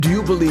Do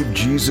you believe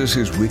Jesus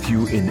is with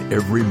you in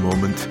every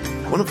moment?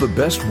 One of the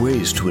best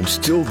ways to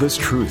instill this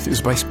truth is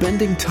by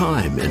spending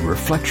time in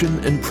reflection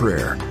and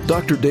prayer.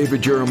 Dr.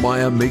 David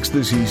Jeremiah makes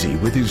this easy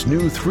with his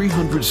new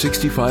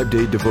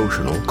 365-day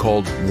devotional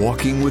called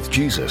Walking with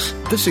Jesus.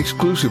 This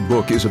exclusive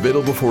book is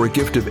available for a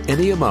gift of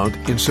any amount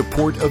in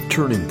support of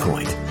Turning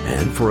Point.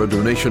 And for a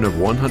donation of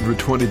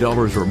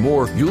 $120 or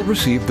more, you'll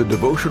receive the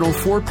devotional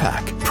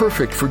 4-pack,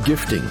 perfect for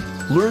gifting.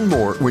 Learn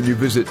more when you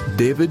visit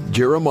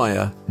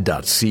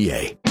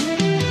davidjeremiah.ca.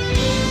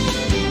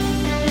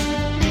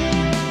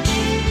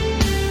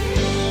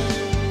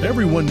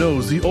 Everyone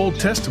knows the Old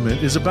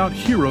Testament is about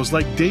heroes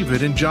like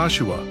David and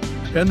Joshua,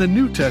 and the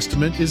New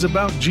Testament is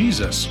about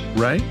Jesus,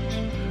 right?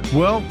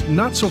 Well,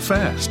 not so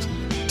fast.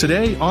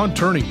 Today on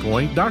Turning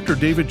Point, Dr.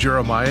 David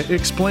Jeremiah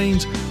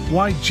explains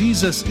why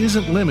Jesus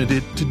isn't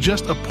limited to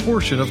just a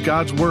portion of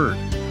God's Word.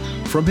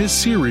 From his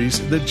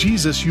series, The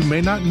Jesus You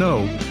May Not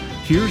Know,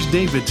 here's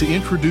David to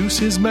introduce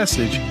his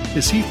message.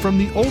 Is he from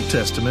the Old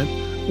Testament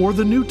or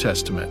the New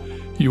Testament?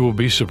 You will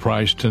be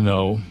surprised to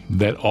know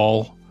that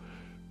all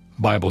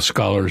Bible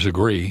scholars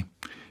agree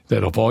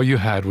that if all you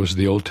had was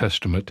the Old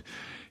Testament,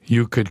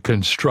 you could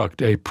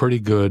construct a pretty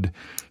good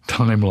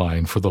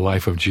timeline for the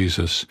life of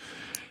Jesus,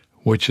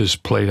 which is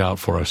played out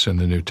for us in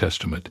the New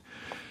Testament.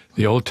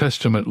 The Old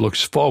Testament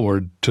looks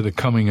forward to the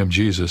coming of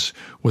Jesus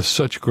with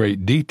such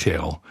great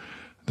detail.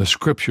 The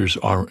Scriptures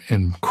are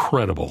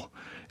incredible,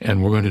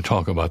 and we're going to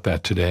talk about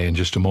that today in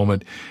just a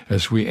moment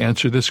as we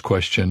answer this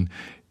question,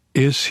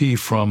 is he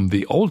from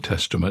the Old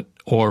Testament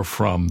or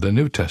from the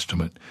New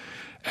Testament?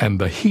 And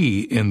the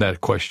he in that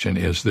question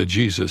is the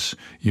Jesus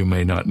you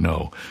may not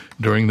know.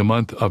 During the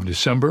month of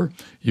December,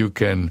 you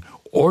can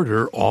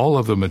order all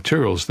of the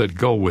materials that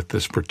go with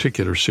this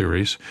particular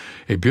series,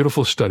 a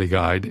beautiful study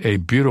guide, a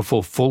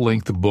beautiful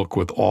full-length book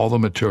with all the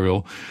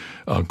material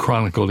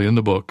chronicled in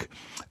the book,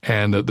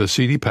 and the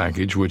CD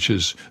package, which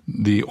is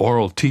the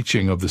oral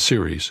teaching of the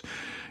series.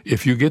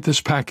 If you get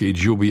this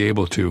package, you'll be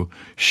able to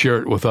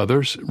share it with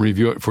others,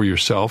 review it for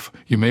yourself.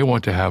 You may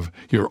want to have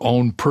your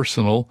own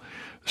personal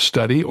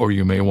study, or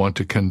you may want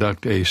to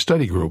conduct a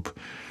study group.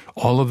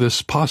 All of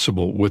this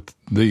possible with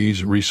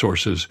these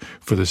resources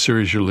for the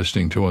series you're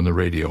listening to on the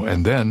radio.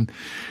 And then,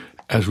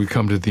 as we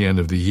come to the end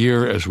of the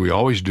year, as we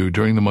always do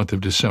during the month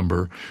of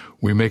December,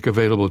 we make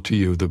available to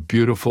you the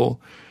beautiful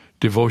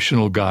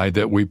devotional guide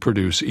that we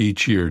produce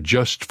each year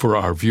just for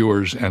our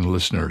viewers and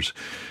listeners.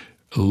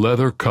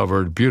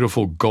 Leather-covered,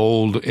 beautiful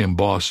gold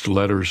embossed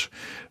letters.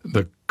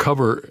 The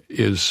cover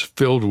is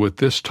filled with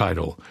this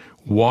title,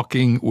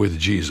 Walking with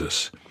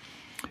Jesus.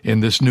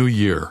 In this new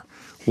year,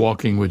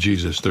 Walking with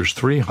Jesus, there's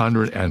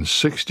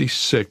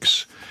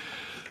 366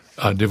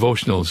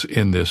 devotionals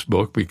in this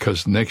book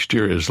because next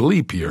year is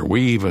leap year.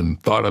 We even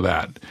thought of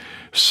that.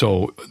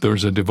 So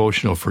there's a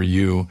devotional for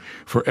you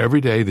for every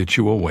day that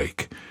you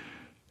awake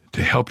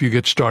to help you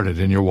get started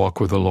in your walk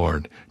with the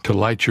Lord, to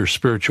light your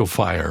spiritual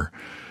fire,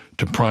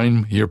 to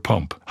prime your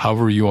pump,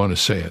 however you want to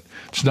say it.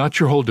 It's not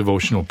your whole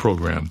devotional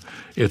program.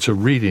 It's a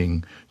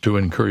reading to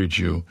encourage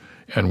you.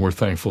 And we're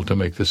thankful to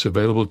make this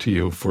available to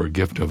you for a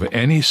gift of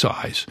any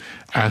size.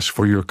 Ask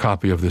for your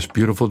copy of this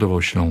beautiful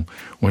devotional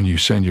when you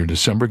send your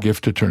December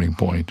gift to Turning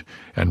Point.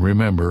 And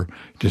remember,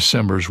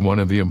 December is one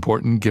of the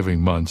important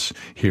giving months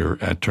here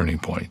at Turning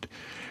Point.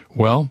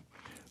 Well,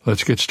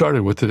 let's get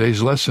started with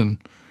today's lesson.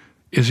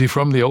 Is he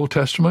from the Old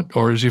Testament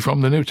or is he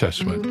from the New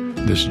Testament?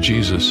 This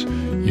Jesus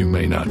you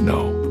may not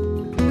know.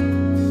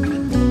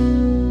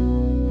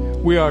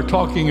 We are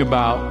talking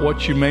about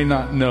what you may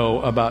not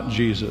know about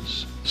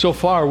Jesus. So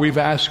far, we've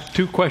asked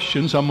 2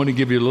 questions. I'm going to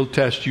give you a little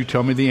test. You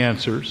tell me the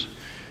answers.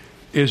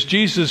 Is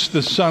Jesus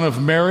the son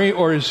of Mary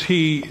or is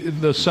he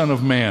the son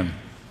of man?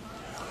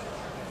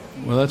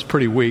 Well, that's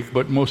pretty weak,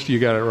 but most of you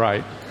got it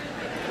right.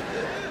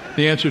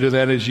 The answer to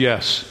that is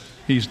yes.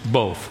 He's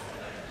both.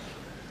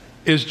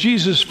 Is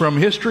Jesus from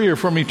history or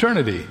from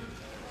eternity?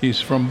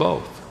 He's from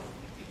both.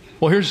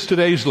 Well, here's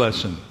today's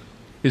lesson.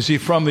 Is he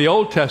from the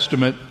Old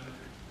Testament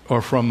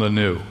or from the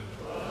New?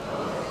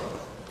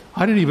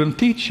 I didn't even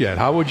teach yet.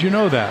 How would you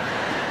know that?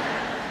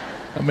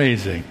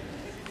 Amazing.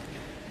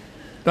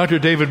 Dr.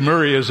 David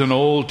Murray is an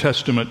Old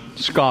Testament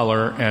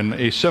scholar and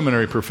a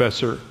seminary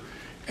professor,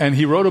 and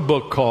he wrote a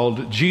book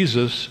called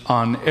Jesus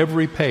on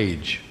Every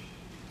Page.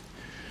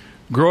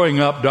 Growing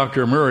up,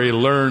 Dr. Murray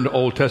learned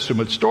Old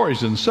Testament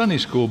stories in Sunday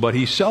school, but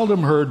he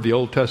seldom heard the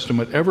Old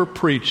Testament ever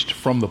preached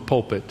from the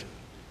pulpit.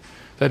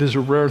 That is a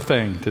rare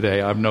thing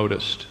today, I've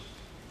noticed.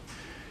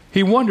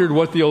 He wondered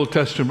what the Old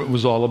Testament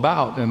was all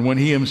about, and when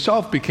he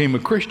himself became a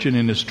Christian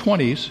in his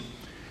 20s,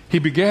 he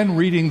began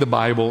reading the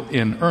Bible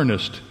in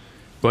earnest,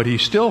 but he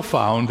still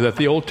found that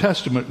the Old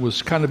Testament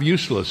was kind of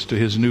useless to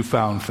his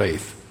newfound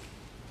faith.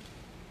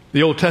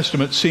 The Old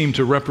Testament seemed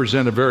to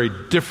represent a very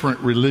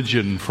different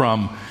religion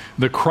from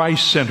the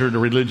Christ-centered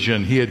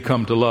religion he had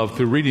come to love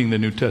through reading the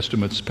New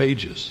Testament's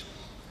pages.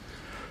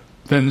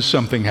 Then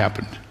something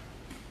happened.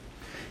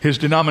 His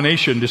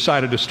denomination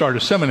decided to start a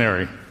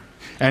seminary,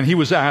 and he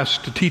was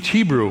asked to teach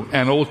Hebrew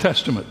and Old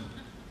Testament.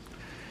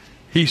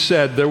 He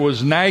said there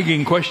was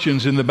nagging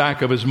questions in the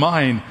back of his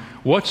mind.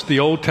 what's the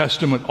Old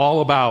Testament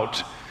all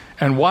about?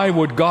 And why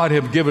would God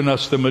have given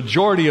us the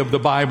majority of the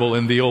Bible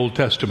in the Old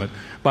Testament?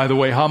 By the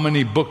way, how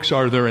many books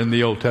are there in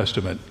the Old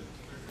Testament?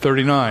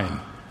 39.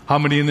 How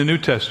many in the New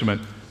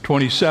Testament?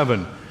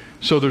 27.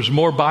 So there's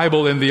more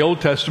Bible in the Old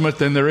Testament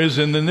than there is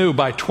in the New,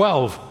 by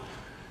 12.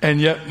 And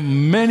yet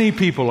many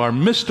people are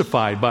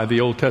mystified by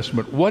the Old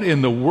Testament. What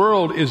in the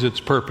world is its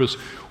purpose?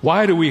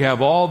 Why do we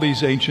have all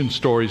these ancient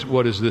stories?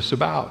 What is this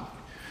about?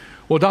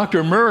 Well,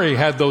 Dr. Murray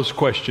had those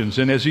questions,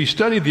 and as he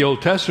studied the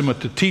Old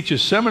Testament to teach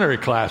his seminary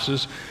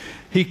classes,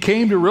 he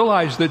came to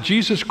realize that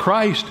Jesus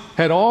Christ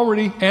had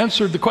already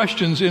answered the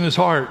questions in his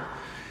heart.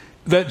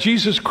 That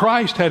Jesus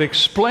Christ had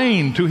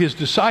explained to his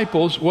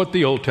disciples what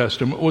the Old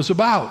Testament was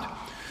about.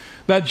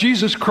 That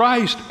Jesus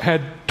Christ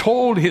had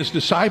told his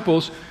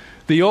disciples,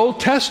 the Old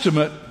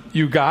Testament,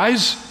 you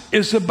guys,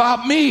 is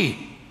about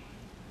me.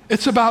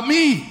 It's about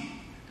me.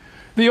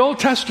 The Old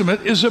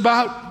Testament is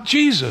about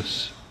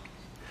Jesus.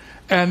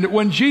 And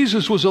when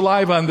Jesus was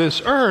alive on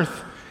this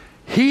earth,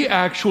 he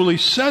actually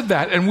said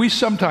that. And we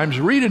sometimes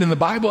read it in the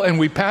Bible and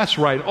we pass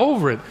right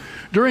over it.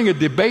 During a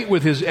debate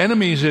with his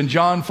enemies in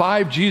John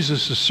 5,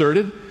 Jesus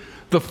asserted,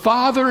 the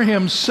Father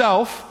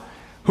himself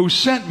who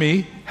sent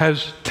me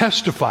has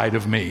testified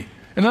of me.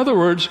 In other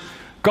words,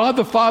 God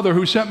the Father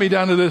who sent me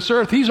down to this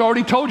earth, he's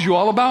already told you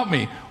all about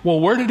me.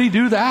 Well, where did he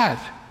do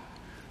that?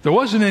 There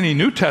wasn't any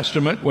New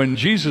Testament when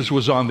Jesus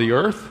was on the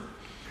earth.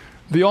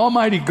 The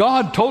Almighty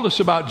God told us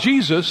about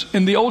Jesus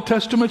in the Old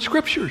Testament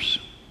scriptures.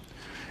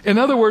 In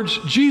other words,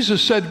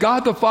 Jesus said,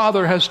 God the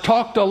Father has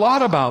talked a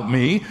lot about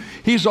me.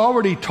 He's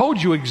already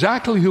told you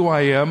exactly who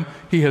I am.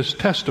 He has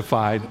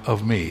testified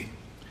of me.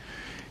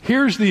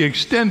 Here's the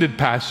extended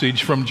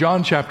passage from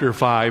John chapter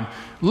 5.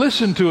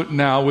 Listen to it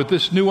now with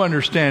this new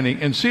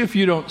understanding and see if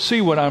you don't see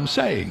what I'm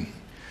saying.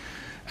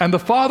 And the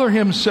Father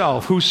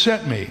himself who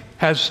sent me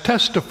has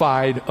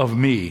testified of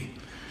me.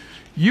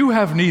 You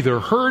have neither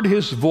heard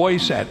his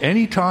voice at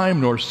any time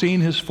nor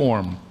seen his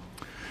form.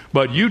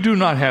 But you do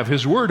not have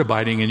his word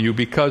abiding in you,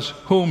 because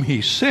whom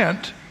he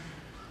sent,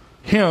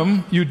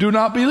 him you do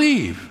not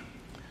believe.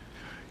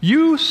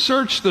 You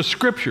search the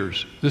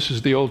scriptures, this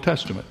is the Old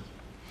Testament,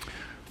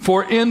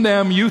 for in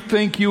them you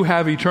think you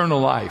have eternal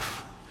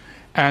life.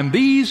 And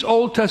these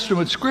Old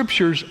Testament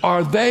scriptures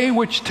are they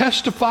which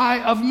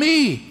testify of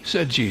me,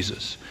 said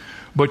Jesus.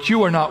 But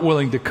you are not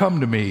willing to come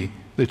to me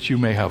that you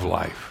may have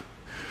life.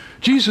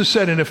 Jesus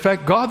said, in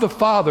effect, God the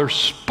Father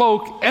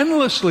spoke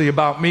endlessly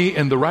about me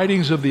in the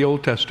writings of the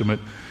Old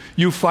Testament.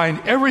 You find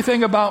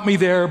everything about me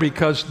there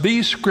because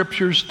these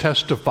scriptures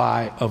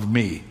testify of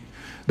me.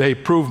 They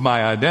prove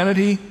my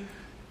identity,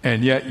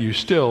 and yet you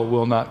still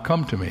will not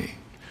come to me.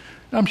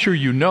 I'm sure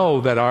you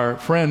know that our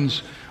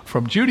friends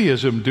from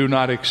Judaism do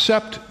not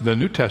accept the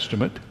New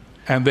Testament,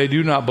 and they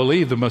do not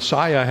believe the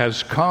Messiah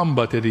has come,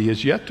 but that he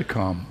is yet to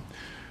come.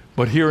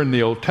 But here in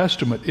the Old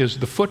Testament is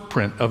the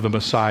footprint of the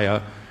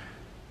Messiah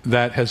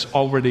that has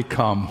already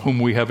come, whom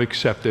we have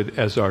accepted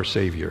as our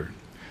Savior.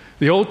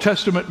 The Old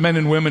Testament, men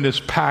and women, is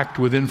packed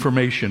with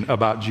information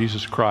about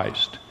Jesus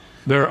Christ.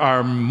 There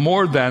are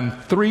more than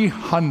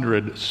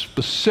 300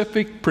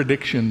 specific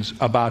predictions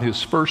about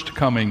his first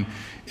coming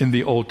in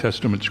the Old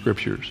Testament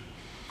scriptures.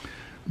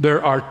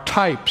 There are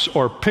types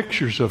or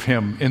pictures of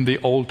him in the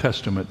Old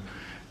Testament.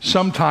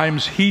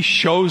 Sometimes he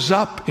shows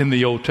up in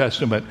the Old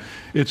Testament.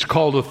 It's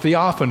called a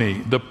theophany,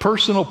 the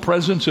personal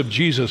presence of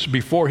Jesus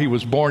before he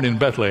was born in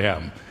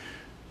Bethlehem.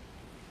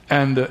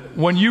 And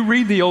when you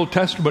read the Old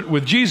Testament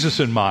with Jesus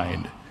in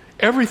mind,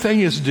 everything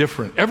is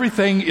different.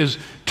 Everything is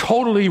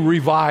totally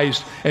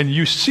revised, and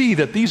you see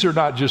that these are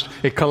not just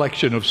a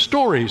collection of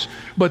stories,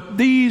 but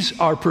these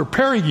are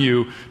preparing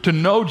you to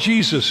know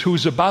Jesus,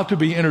 who's about to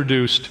be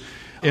introduced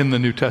in the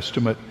New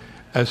Testament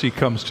as he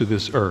comes to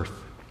this earth.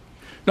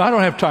 Now, I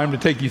don't have time to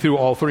take you through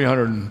all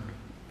 300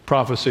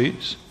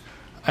 prophecies,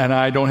 and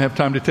I don't have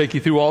time to take you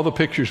through all the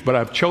pictures, but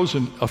I've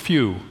chosen a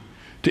few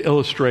to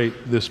illustrate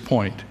this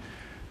point.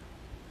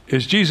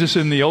 Is Jesus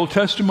in the Old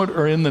Testament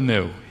or in the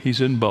New? He's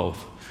in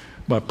both.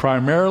 But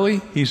primarily,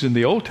 he's in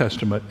the Old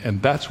Testament,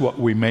 and that's what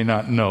we may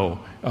not know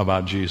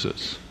about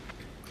Jesus.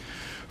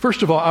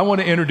 First of all, I want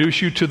to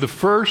introduce you to the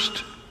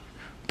first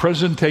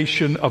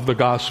presentation of the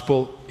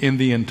gospel in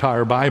the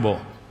entire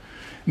Bible.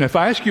 Now, if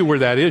I ask you where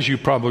that is, you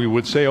probably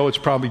would say, oh, it's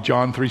probably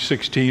John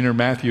 3:16 or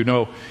Matthew.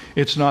 No,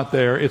 it's not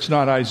there. It's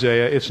not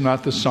Isaiah. It's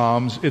not the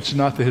Psalms. It's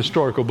not the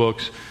historical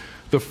books.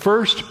 The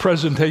first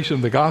presentation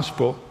of the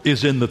gospel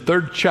is in the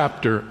 3rd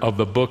chapter of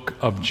the book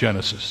of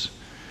Genesis.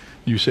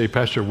 You say,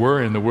 Pastor,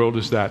 where in the world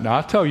is that? Now,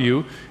 I'll tell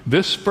you,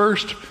 this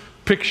first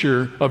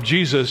picture of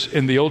Jesus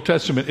in the Old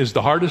Testament is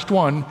the hardest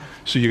one,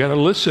 so you got to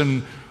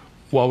listen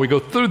while we go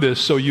through this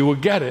so you will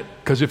get it,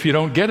 because if you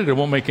don't get it, it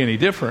won't make any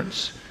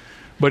difference.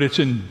 But it's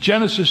in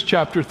Genesis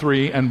chapter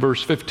 3 and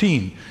verse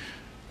 15.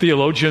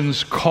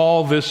 Theologians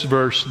call this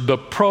verse the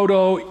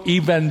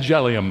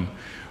proto-evangelium.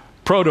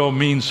 Proto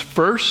means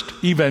first,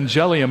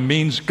 evangelium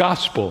means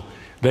gospel.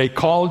 They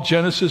call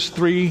Genesis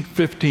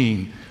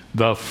 3:15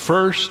 the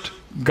first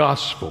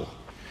gospel.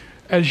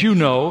 As you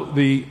know,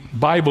 the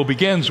Bible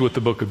begins with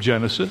the book of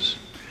Genesis,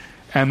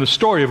 and the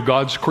story of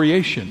God's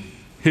creation,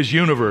 his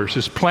universe,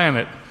 his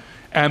planet,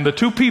 and the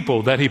two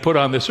people that he put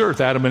on this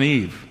earth, Adam and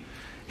Eve.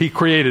 He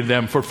created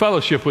them for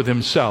fellowship with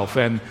himself,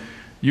 and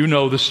you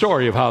know the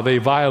story of how they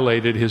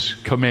violated his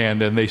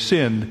command and they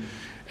sinned,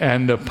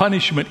 and the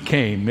punishment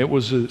came. It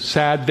was a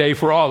sad day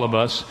for all of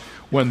us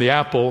when the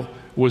apple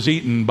was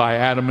eaten by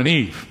Adam and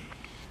Eve.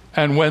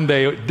 And when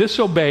they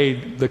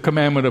disobeyed the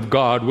commandment of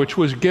God, which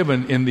was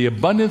given in the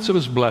abundance of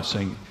his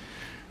blessing,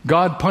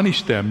 God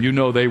punished them. You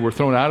know, they were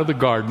thrown out of the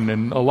garden,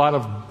 and a lot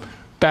of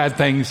bad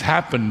things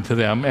happened to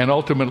them and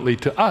ultimately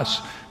to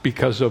us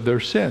because of their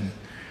sin.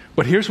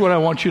 But here's what I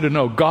want you to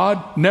know.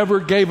 God never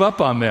gave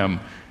up on them,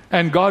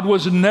 and God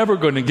was never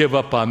going to give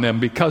up on them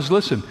because,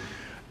 listen,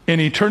 in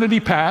eternity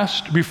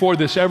past, before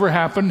this ever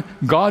happened,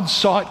 God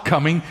saw it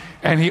coming,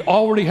 and he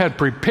already had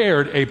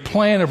prepared a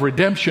plan of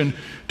redemption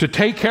to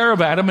take care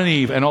of Adam and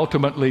Eve and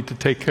ultimately to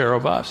take care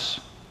of us.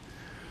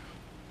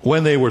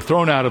 When they were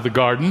thrown out of the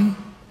garden,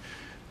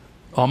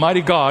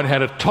 Almighty God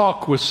had a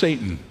talk with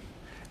Satan.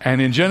 And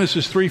in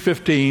Genesis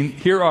 3:15,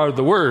 here are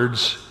the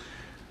words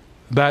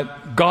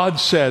that God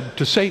said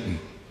to Satan.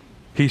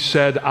 He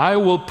said, I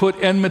will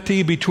put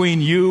enmity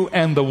between you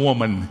and the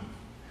woman,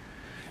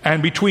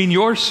 and between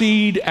your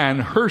seed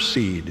and her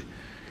seed.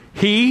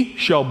 He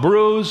shall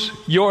bruise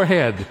your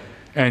head,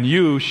 and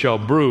you shall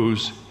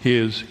bruise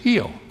his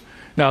heel.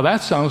 Now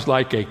that sounds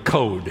like a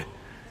code.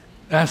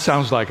 That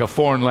sounds like a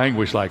foreign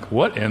language. Like,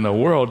 what in the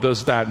world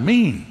does that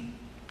mean?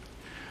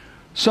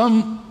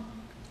 Some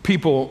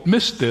people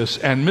miss this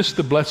and miss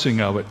the blessing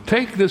of it.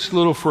 Take this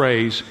little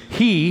phrase,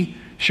 he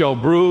shall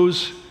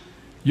bruise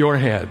your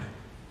head,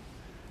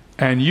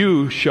 and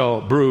you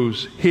shall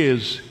bruise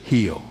his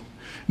heel.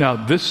 Now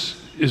this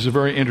is a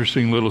very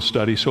interesting little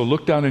study, so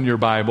look down in your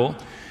Bible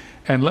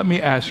and let me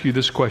ask you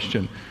this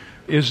question.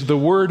 Is the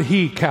word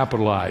he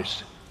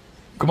capitalized?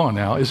 Come on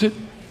now, is it?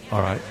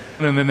 All right.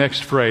 And then the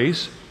next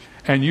phrase,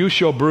 and you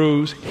shall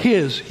bruise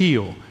his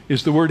heel.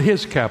 Is the word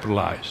his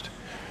capitalized?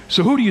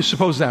 So who do you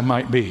suppose that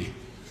might be?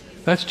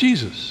 That's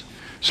Jesus.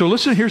 So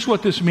listen, here's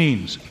what this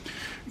means.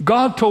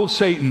 God told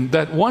Satan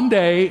that one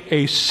day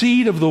a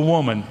seed of the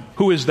woman,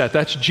 who is that?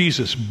 That's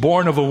Jesus,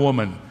 born of a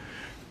woman.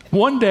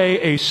 One day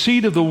a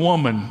seed of the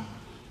woman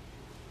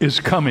is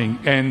coming,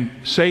 and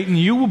Satan,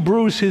 you will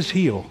bruise his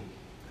heel.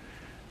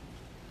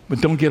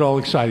 But don't get all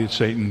excited,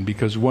 Satan,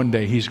 because one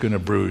day he's going to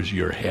bruise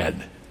your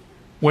head.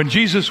 When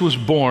Jesus was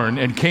born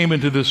and came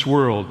into this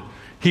world,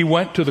 he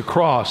went to the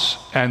cross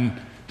and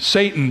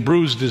Satan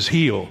bruised his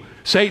heel.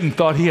 Satan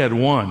thought he had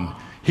won.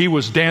 He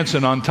was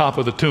dancing on top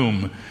of the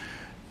tomb.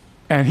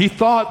 And he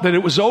thought that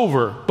it was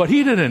over, but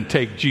he didn't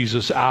take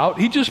Jesus out.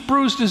 He just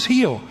bruised his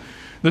heel.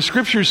 The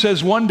scripture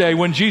says one day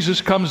when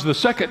Jesus comes the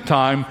second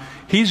time,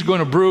 he's going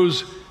to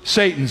bruise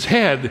Satan's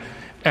head,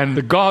 and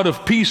the God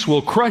of peace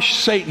will crush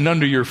Satan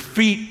under your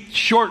feet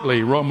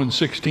shortly, Romans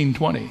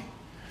 16:20.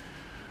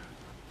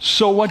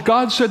 So what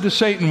God said to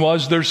Satan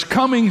was, there's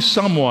coming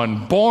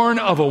someone born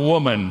of a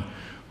woman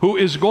who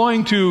is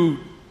going to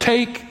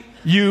take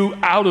you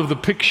out of the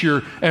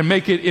picture and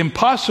make it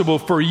impossible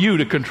for you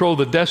to control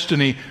the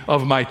destiny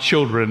of my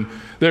children.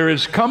 There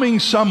is coming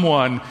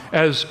someone,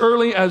 as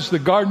early as the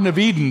Garden of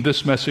Eden,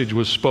 this message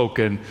was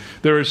spoken.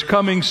 There is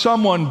coming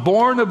someone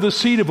born of the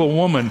seed of a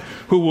woman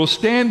who will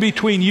stand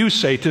between you,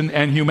 Satan,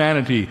 and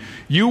humanity.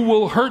 You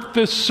will hurt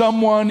this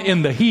someone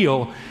in the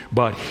heel,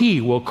 but he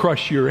will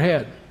crush your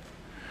head.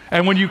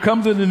 And when you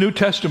come to the New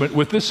Testament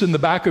with this in the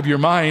back of your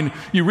mind,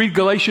 you read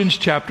Galatians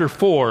chapter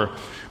 4.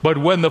 But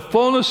when the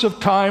fullness of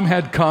time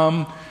had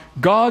come,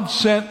 God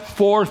sent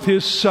forth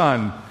his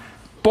Son,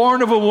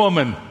 born of a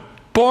woman,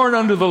 born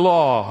under the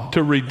law,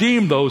 to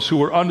redeem those who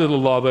were under the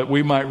law, that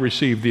we might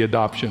receive the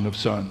adoption of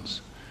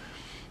sons.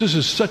 This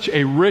is such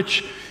a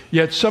rich,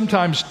 yet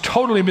sometimes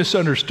totally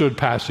misunderstood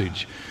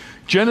passage.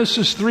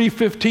 Genesis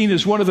 3:15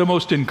 is one of the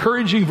most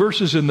encouraging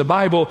verses in the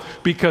Bible,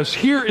 because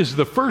here is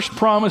the first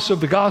promise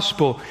of the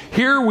gospel.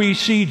 Here we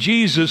see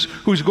Jesus,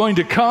 who's going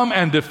to come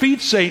and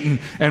defeat Satan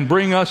and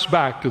bring us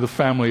back to the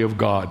family of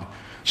God.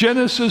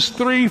 Genesis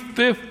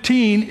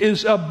 3:15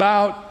 is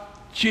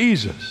about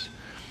Jesus.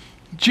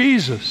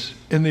 Jesus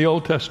in the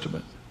Old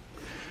Testament.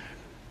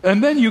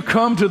 And then you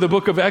come to the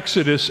book of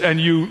Exodus and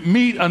you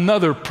meet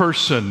another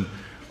person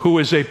who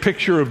is a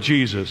picture of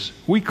Jesus.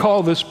 We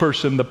call this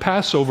person the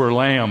Passover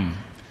Lamb.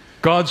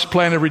 God's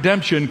plan of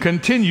redemption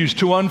continues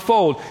to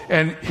unfold.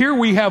 And here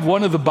we have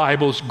one of the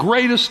Bible's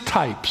greatest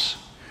types.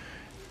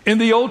 In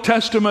the Old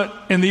Testament,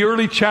 in the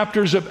early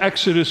chapters of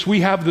Exodus,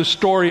 we have the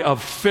story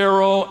of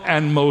Pharaoh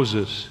and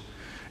Moses.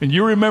 And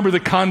you remember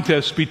the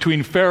contest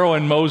between Pharaoh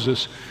and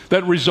Moses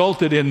that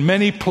resulted in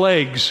many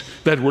plagues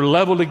that were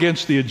leveled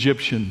against the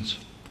Egyptians.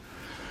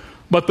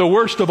 But the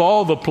worst of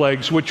all the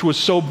plagues, which was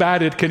so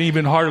bad it can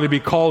even hardly be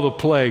called a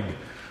plague,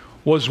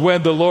 was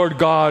when the Lord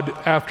God,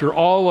 after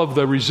all of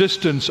the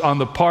resistance on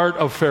the part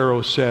of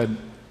Pharaoh, said,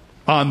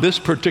 on this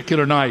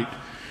particular night,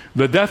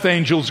 the death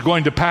angel is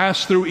going to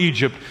pass through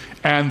Egypt,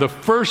 and the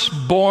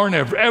firstborn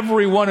of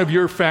every one of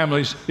your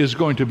families is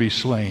going to be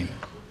slain.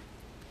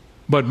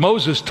 But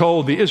Moses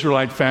told the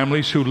Israelite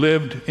families who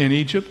lived in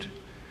Egypt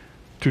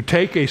to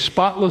take a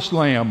spotless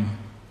lamb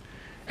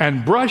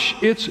and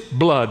brush its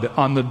blood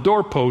on the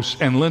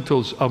doorposts and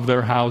lintels of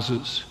their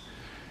houses.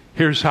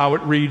 Here's how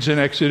it reads in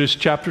Exodus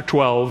chapter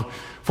 12.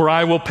 For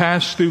I will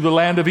pass through the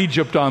land of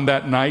Egypt on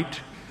that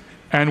night,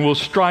 and will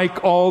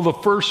strike all the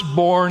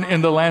firstborn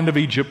in the land of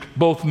Egypt,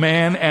 both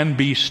man and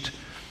beast.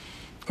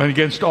 And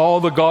against all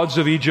the gods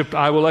of Egypt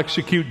I will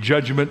execute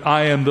judgment.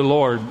 I am the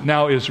Lord.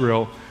 Now,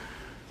 Israel,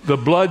 the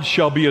blood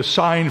shall be a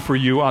sign for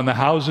you on the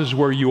houses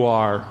where you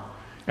are.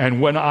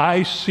 And when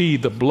I see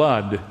the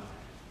blood,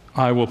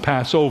 I will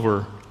pass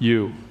over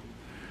you.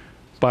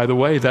 By the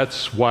way,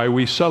 that's why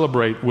we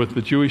celebrate with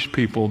the Jewish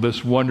people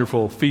this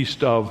wonderful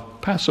feast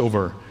of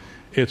Passover.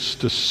 It's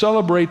to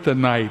celebrate the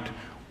night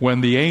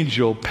when the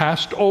angel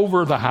passed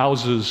over the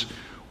houses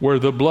where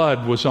the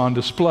blood was on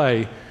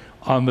display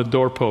on the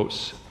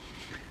doorposts.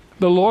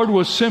 The Lord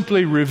was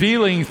simply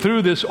revealing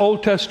through this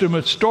Old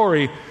Testament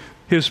story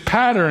His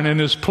pattern and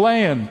His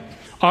plan.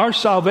 Our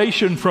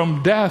salvation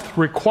from death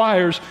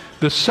requires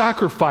the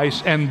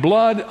sacrifice and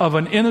blood of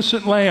an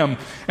innocent lamb.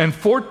 And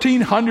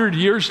 1,400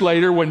 years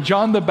later, when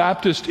John the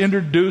Baptist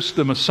introduced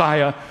the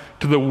Messiah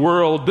to the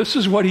world, this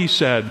is what he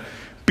said: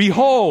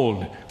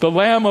 Behold, the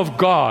Lamb of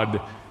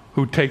God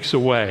who takes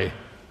away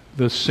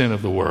the sin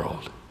of the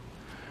world.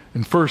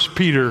 And 1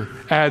 Peter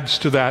adds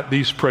to that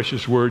these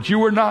precious words: You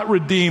were not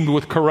redeemed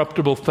with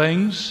corruptible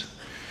things,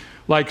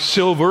 like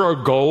silver or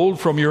gold,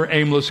 from your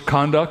aimless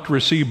conduct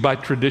received by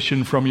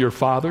tradition from your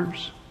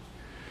fathers,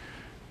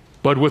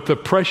 but with the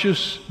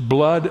precious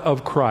blood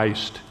of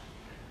Christ,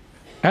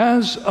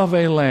 as of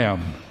a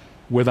lamb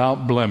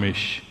without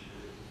blemish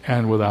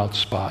and without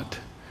spot.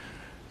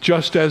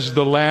 Just as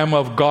the Lamb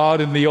of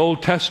God in the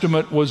Old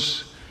Testament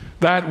was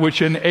that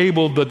which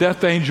enabled the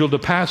death angel to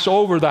pass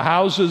over the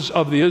houses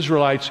of the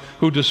Israelites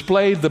who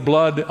displayed the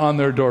blood on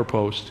their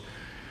doorpost,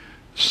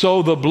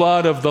 so the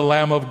blood of the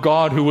Lamb of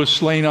God who was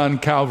slain on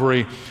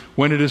Calvary,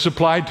 when it is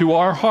applied to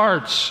our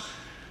hearts,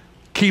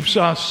 keeps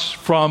us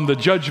from the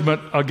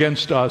judgment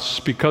against us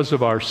because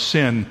of our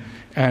sin,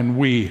 and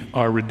we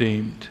are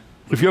redeemed.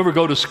 If you ever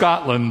go to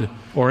Scotland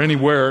or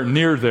anywhere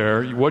near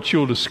there, what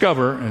you'll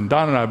discover, and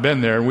Don and I have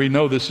been there, and we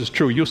know this is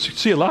true, you'll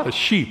see a lot of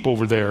sheep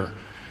over there.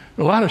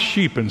 A lot of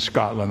sheep in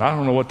Scotland. I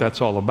don't know what that's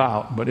all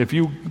about, but if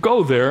you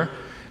go there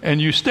and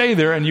you stay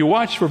there and you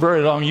watch for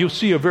very long, you'll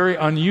see a very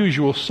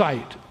unusual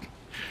sight.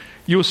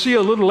 You'll see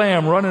a little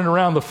lamb running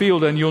around the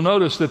field, and you'll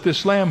notice that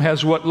this lamb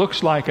has what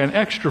looks like an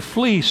extra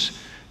fleece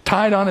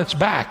tied on its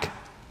back.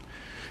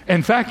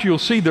 In fact, you'll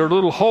see there are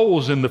little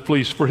holes in the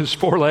fleece for his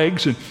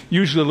forelegs, and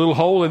usually a little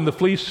hole in the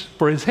fleece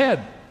for his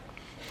head.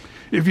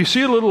 If you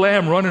see a little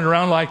lamb running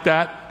around like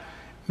that,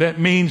 that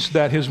means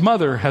that his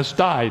mother has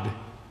died.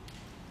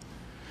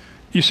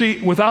 You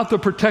see, without the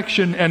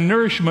protection and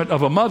nourishment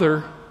of a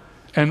mother,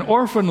 an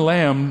orphan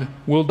lamb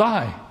will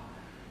die.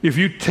 If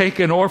you take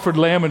an orphaned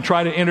lamb and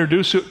try to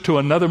introduce it to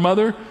another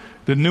mother,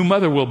 the new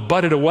mother will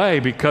butt it away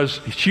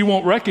because she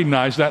won't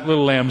recognize that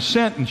little lamb's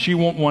scent, and she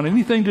won't want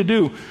anything to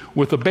do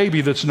with a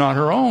baby that's not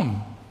her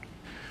own.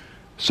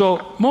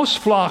 So most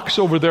flocks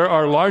over there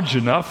are large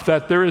enough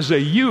that there is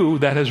a ewe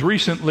that has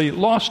recently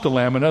lost a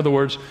lamb. In other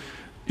words,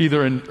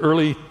 either in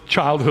early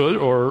childhood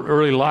or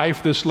early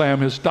life, this lamb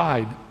has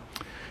died.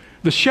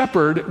 The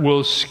shepherd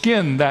will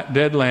skin that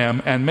dead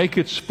lamb and make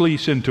its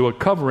fleece into a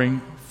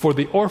covering for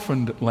the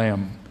orphaned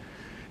lamb.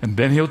 And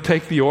then he'll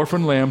take the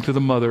orphaned lamb to the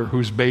mother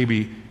whose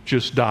baby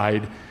just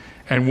died.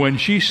 And when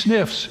she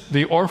sniffs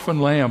the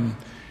orphaned lamb,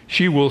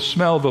 she will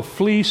smell the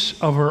fleece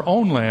of her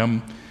own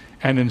lamb,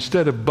 and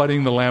instead of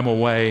butting the lamb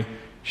away,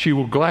 she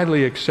will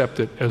gladly accept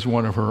it as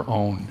one of her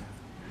own.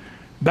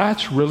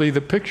 That's really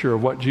the picture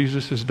of what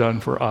Jesus has done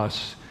for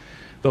us.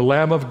 The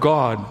Lamb of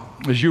God.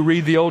 As you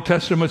read the Old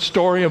Testament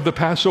story of the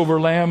Passover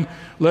lamb,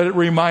 let it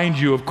remind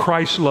you of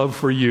Christ's love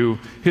for you.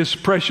 His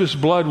precious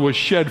blood was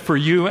shed for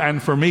you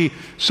and for me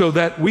so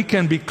that we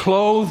can be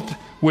clothed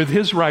with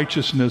His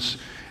righteousness.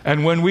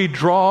 And when we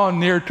draw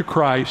near to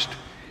Christ,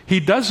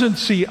 He doesn't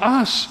see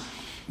us,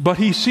 but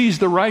He sees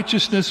the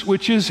righteousness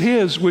which is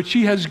His, which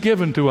He has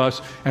given to us.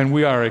 And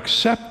we are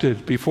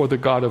accepted before the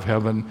God of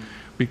heaven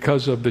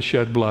because of the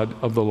shed blood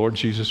of the Lord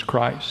Jesus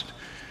Christ.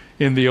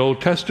 In the Old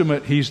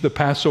Testament, He's the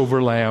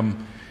Passover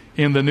lamb.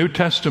 In the New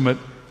Testament,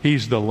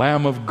 He's the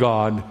Lamb of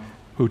God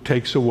who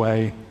takes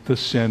away the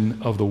sin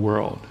of the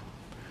world.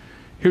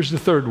 Here's the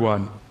third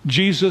one.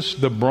 Jesus,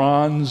 the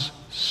bronze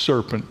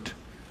serpent.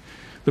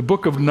 The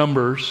book of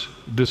Numbers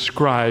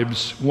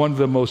describes one of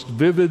the most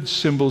vivid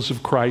symbols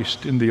of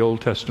Christ in the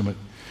Old Testament.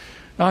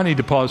 Now, I need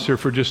to pause here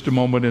for just a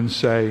moment and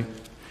say,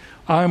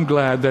 I'm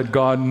glad that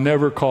God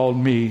never called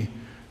me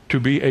to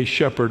be a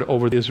shepherd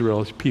over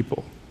Israel's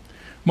people.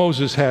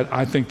 Moses had,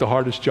 I think, the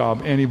hardest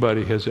job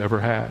anybody has ever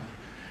had.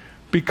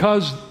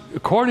 Because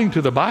according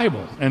to the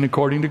Bible and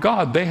according to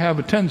God, they have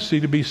a tendency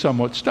to be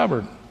somewhat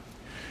stubborn.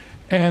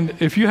 And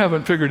if you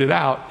haven't figured it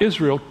out,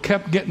 Israel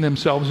kept getting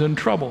themselves in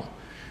trouble.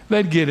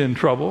 They'd get in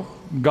trouble.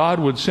 God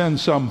would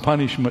send some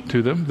punishment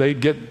to them. They'd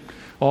get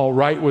all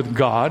right with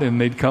God, and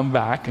they'd come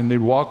back, and they'd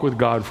walk with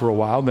God for a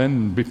while.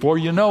 Then before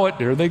you know it,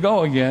 there they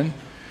go again.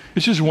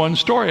 It's just one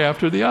story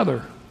after the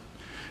other.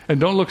 And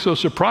don't look so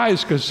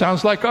surprised, because it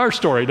sounds like our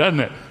story, doesn't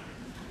it?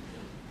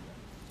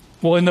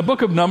 Well, in the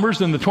book of Numbers,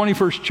 in the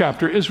 21st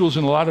chapter, Israel's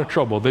in a lot of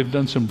trouble. They've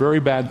done some very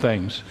bad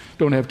things.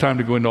 Don't have time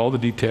to go into all the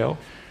detail.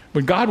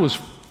 But God was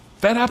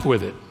fed up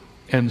with it.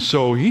 And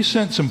so he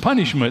sent some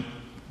punishment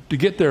to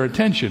get their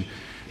attention.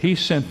 He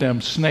sent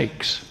them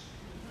snakes.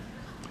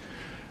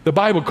 The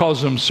Bible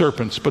calls them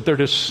serpents, but they're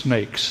just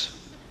snakes.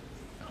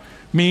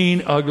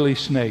 Mean, ugly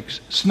snakes.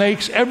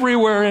 Snakes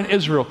everywhere in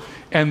Israel.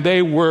 And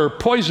they were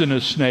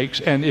poisonous snakes.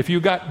 And if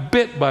you got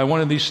bit by one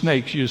of these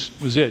snakes,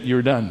 was it.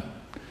 You're done.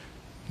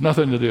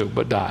 Nothing to do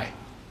but die.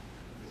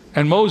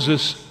 And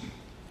Moses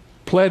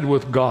pled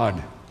with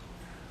God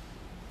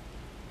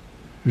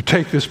to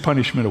take this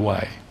punishment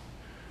away.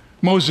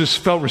 Moses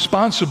felt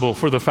responsible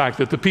for the fact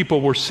that the people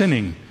were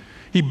sinning.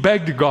 He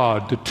begged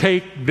God to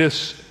take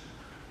this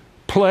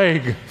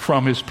plague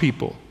from his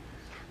people.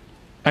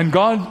 And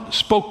God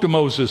spoke to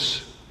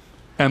Moses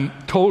and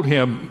told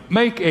him,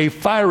 make a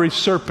fiery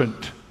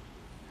serpent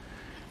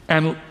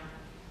and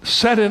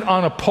set it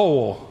on a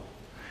pole.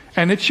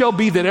 And it shall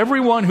be that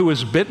everyone who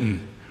is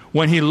bitten,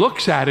 when he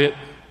looks at it,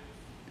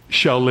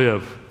 shall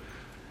live.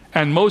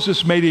 And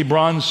Moses made a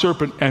bronze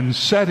serpent and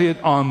set it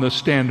on the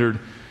standard.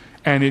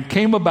 And it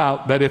came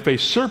about that if a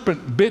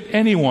serpent bit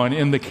anyone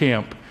in the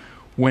camp,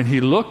 when he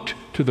looked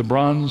to the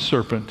bronze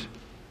serpent,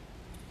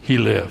 he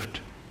lived.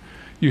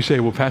 You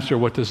say, well, Pastor,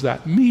 what does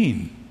that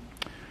mean?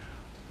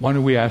 Why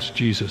don't we ask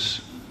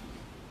Jesus?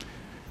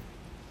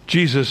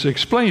 Jesus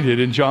explained it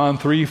in John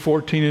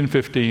 3:14 and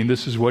 15.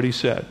 This is what he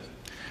said.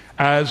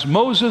 As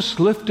Moses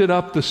lifted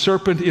up the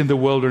serpent in the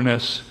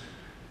wilderness,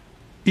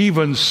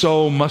 even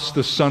so must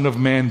the Son of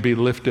Man be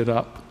lifted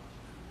up,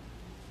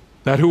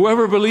 that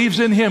whoever believes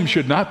in him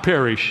should not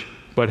perish,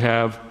 but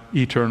have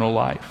eternal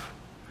life.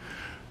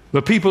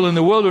 The people in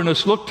the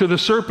wilderness looked to the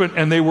serpent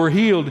and they were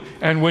healed.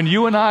 And when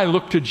you and I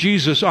look to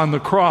Jesus on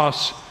the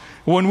cross,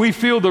 when we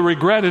feel the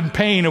regret and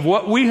pain of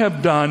what we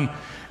have done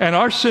and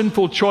our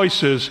sinful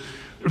choices,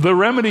 the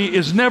remedy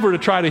is never to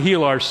try to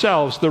heal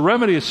ourselves. The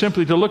remedy is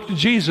simply to look to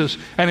Jesus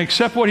and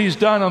accept what he's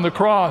done on the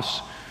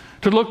cross.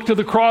 To look to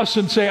the cross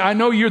and say, I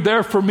know you're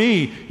there for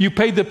me. You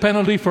paid the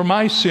penalty for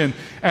my sin.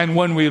 And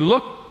when we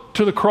look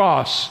to the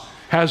cross,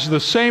 has the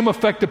same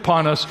effect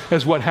upon us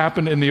as what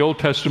happened in the Old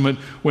Testament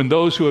when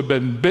those who had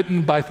been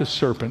bitten by the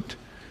serpent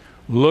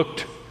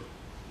looked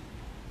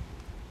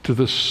to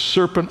the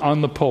serpent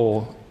on the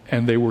pole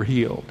and they were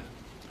healed.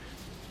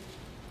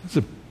 It's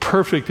a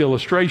perfect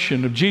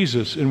illustration of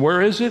Jesus. And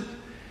where is it?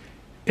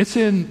 It's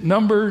in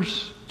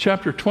Numbers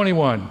chapter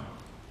 21.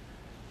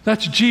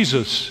 That's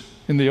Jesus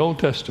in the Old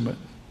Testament.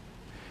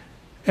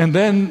 And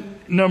then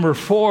number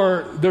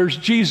 4, there's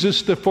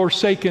Jesus, the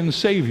forsaken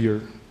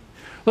Savior.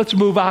 Let's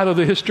move out of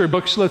the history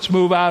books. Let's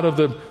move out of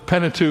the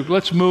Pentateuch.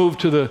 Let's move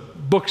to the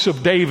books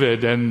of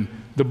David and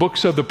the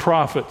books of the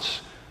prophets.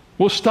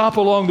 We'll stop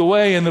along the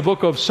way in the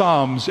book of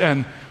Psalms,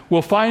 and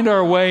we'll find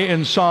our way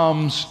in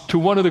Psalms to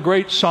one of the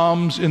great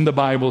Psalms in the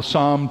Bible,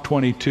 Psalm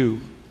 22.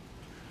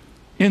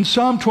 In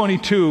Psalm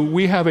 22,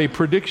 we have a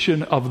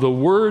prediction of the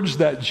words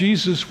that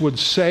Jesus would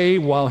say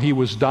while he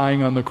was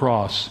dying on the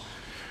cross.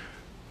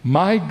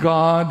 My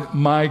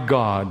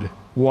God,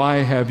 why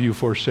have you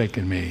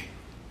forsaken me?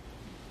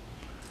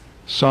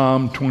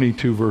 Psalm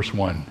 22, verse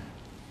 1.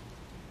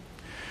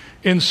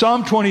 In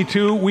Psalm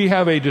 22, we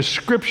have a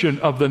description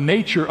of the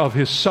nature of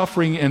his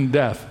suffering and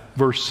death,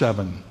 verse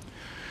 7.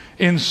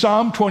 In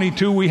Psalm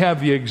 22, we have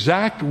the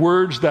exact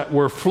words that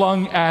were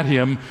flung at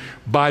him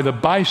by the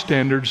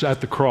bystanders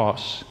at the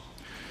cross.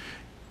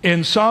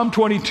 In Psalm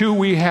 22,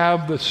 we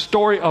have the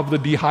story of the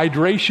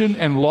dehydration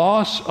and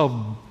loss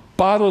of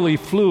bodily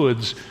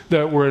fluids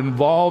that were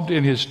involved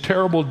in his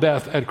terrible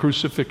death at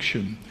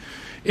crucifixion.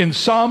 In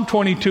Psalm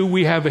 22,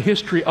 we have a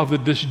history of the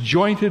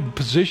disjointed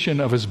position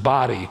of his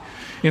body.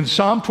 In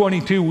Psalm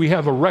 22, we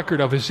have a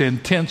record of his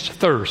intense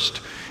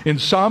thirst. In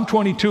Psalm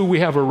 22, we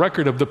have a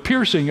record of the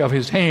piercing of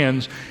his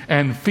hands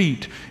and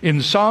feet.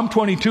 In Psalm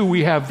 22,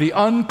 we have the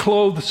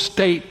unclothed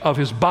state of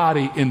his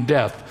body in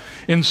death.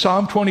 In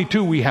Psalm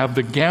 22, we have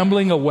the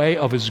gambling away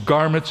of his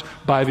garments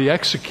by the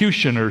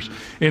executioners.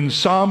 In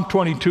Psalm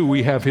 22,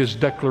 we have his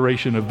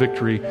declaration of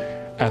victory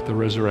at the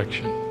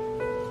resurrection.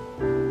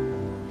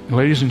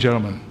 Ladies and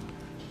gentlemen,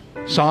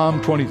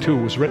 Psalm 22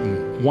 was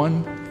written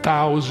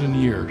 1,000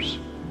 years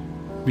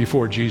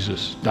before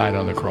Jesus died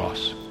on the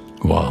cross.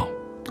 Wow.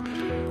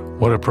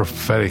 What a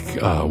prophetic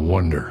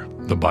wonder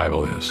the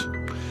Bible is.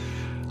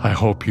 I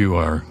hope you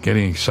are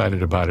getting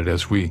excited about it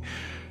as we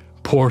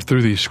pour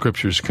through these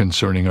scriptures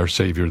concerning our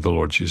Savior, the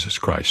Lord Jesus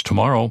Christ.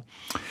 Tomorrow,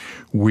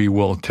 we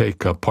will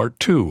take part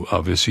 2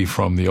 of Is He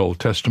from the Old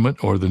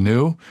Testament or the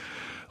New?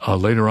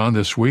 Later on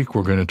this week,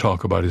 we're going to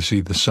talk about, is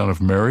he the Son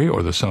of Mary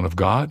or the Son of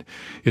God?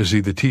 Is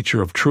he the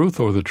teacher of truth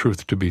or the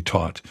truth to be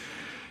taught?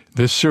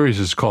 This series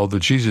is called The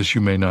Jesus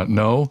You May Not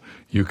Know.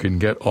 You can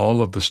get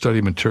all of the study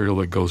material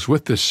that goes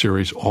with this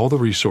series, all the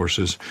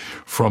resources,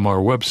 from our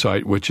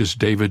website, which is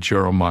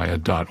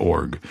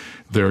davidjeremiah.org.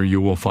 There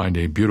you will find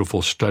a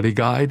beautiful study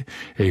guide,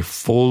 a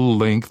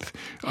full-length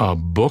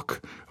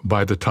book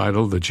by the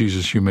title, The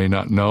Jesus You May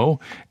Not Know,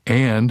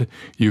 and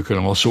you can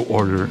also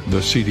order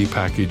the CD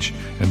package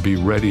and be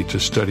ready to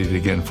study it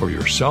again for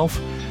yourself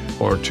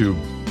or to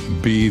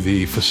be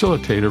the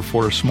facilitator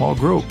for a small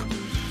group.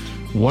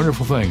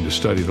 Wonderful thing to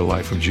study the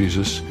life of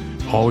Jesus,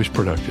 always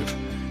productive.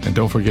 And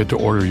don't forget to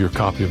order your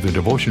copy of the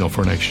devotional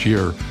for next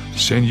year.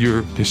 Send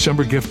your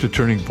December gift to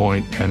Turning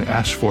Point and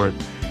ask for it,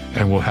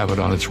 and we'll have it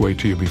on its way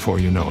to you before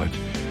you know it.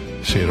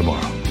 See you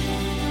tomorrow.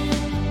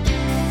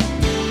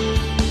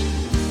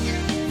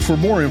 For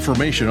more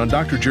information on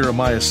Dr.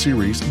 Jeremiah's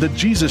series, The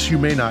Jesus You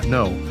May Not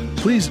Know,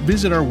 please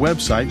visit our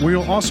website where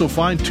you'll also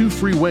find 2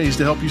 free ways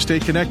to help you stay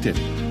connected: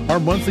 our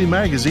monthly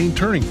magazine,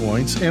 Turning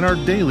Points, and our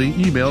daily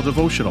email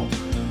devotional.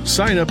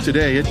 Sign up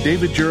today at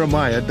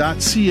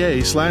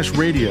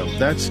davidjeremiah.ca/radio.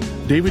 That's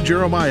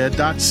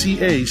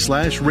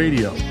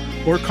davidjeremiah.ca/radio.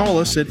 Or call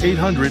us at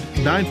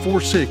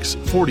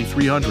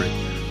 800-946-4300.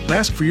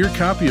 Ask for your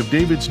copy of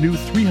David's new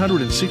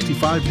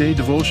 365-day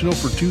devotional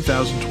for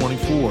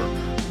 2024.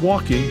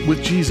 Walking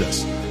with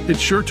Jesus. It's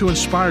sure to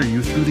inspire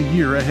you through the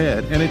year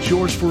ahead, and it's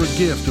yours for a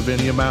gift of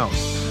any amount.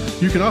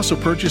 You can also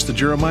purchase the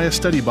Jeremiah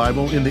Study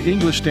Bible in the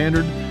English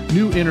Standard,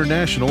 New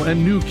International,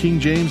 and New King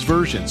James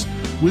versions,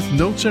 with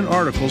notes and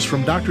articles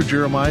from Dr.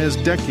 Jeremiah's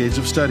decades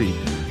of study.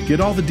 Get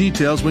all the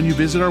details when you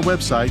visit our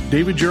website,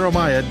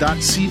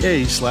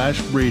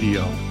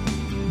 davidjeremiah.ca/radio.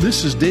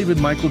 This is David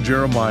Michael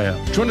Jeremiah.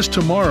 Join us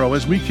tomorrow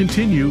as we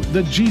continue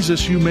The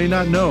Jesus You May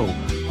Not Know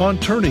on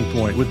Turning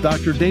Point with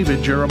Dr.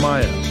 David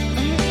Jeremiah.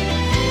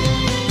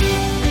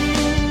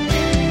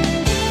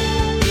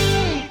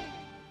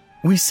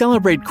 We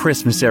celebrate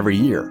Christmas every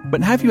year,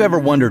 but have you ever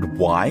wondered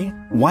why?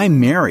 Why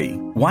Mary?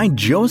 Why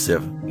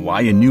Joseph?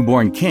 Why a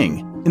newborn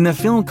king? In the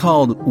film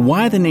called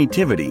Why the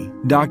Nativity,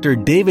 Dr.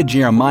 David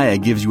Jeremiah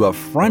gives you a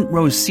front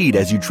row seat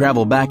as you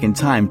travel back in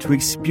time to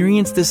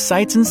experience the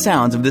sights and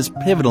sounds of this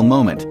pivotal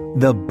moment,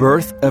 the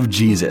birth of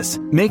Jesus.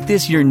 Make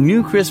this your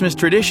new Christmas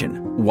tradition.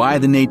 Why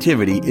the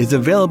Nativity is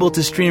available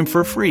to stream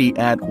for free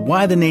at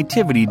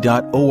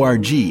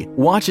whythenativity.org.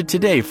 Watch it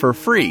today for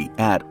free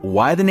at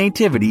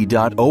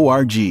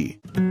whythenativity.org.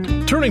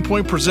 Turning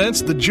Point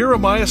presents the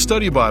Jeremiah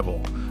Study Bible.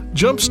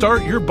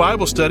 Jumpstart your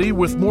Bible study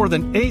with more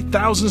than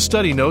 8,000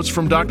 study notes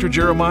from Dr.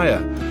 Jeremiah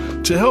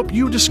to help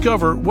you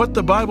discover what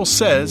the Bible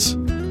says,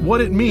 what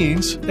it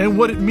means, and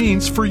what it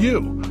means for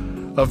you.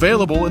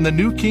 Available in the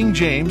New King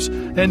James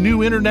and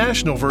New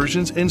International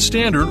versions in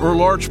standard or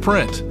large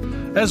print,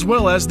 as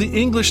well as the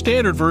English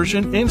Standard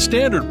Version in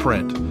standard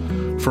print.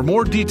 For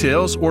more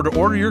details or to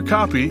order your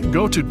copy,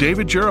 go to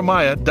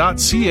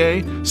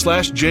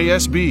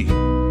davidjeremiah.ca/JSB.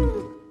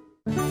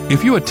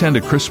 If you attend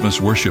a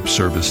Christmas worship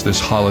service this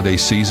holiday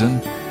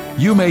season,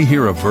 you may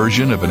hear a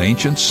version of an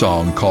ancient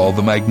song called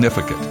the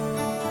Magnificat.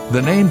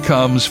 The name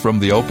comes from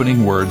the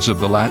opening words of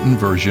the Latin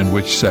version,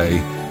 which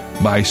say,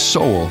 "My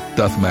soul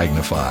doth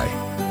magnify."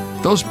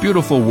 Those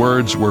beautiful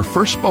words were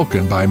first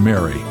spoken by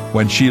Mary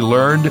when she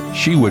learned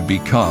she would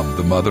become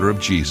the mother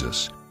of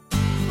Jesus.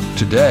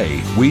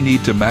 Today, we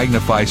need to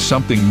magnify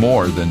something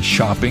more than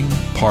shopping,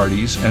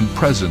 parties, and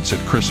presents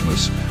at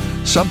Christmas,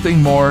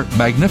 something more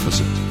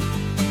magnificent.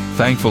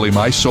 Thankfully,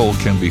 my soul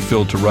can be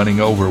filled to running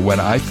over when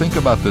I think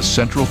about the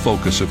central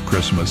focus of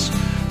Christmas,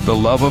 the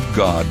love of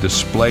God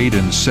displayed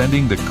in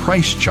sending the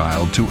Christ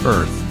child to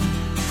earth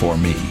for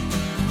me.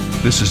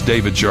 This is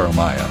David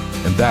Jeremiah,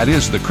 and that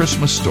is the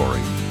Christmas story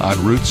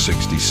on Route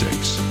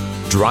 66.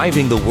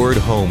 Driving the word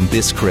home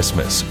this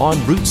Christmas on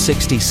Route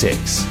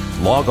 66.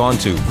 Log on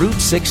to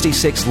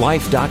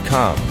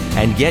Route66Life.com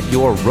and get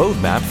your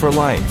roadmap for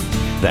life.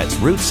 That's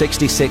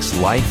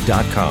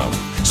Route66Life.com.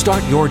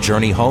 Start your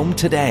journey home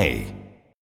today.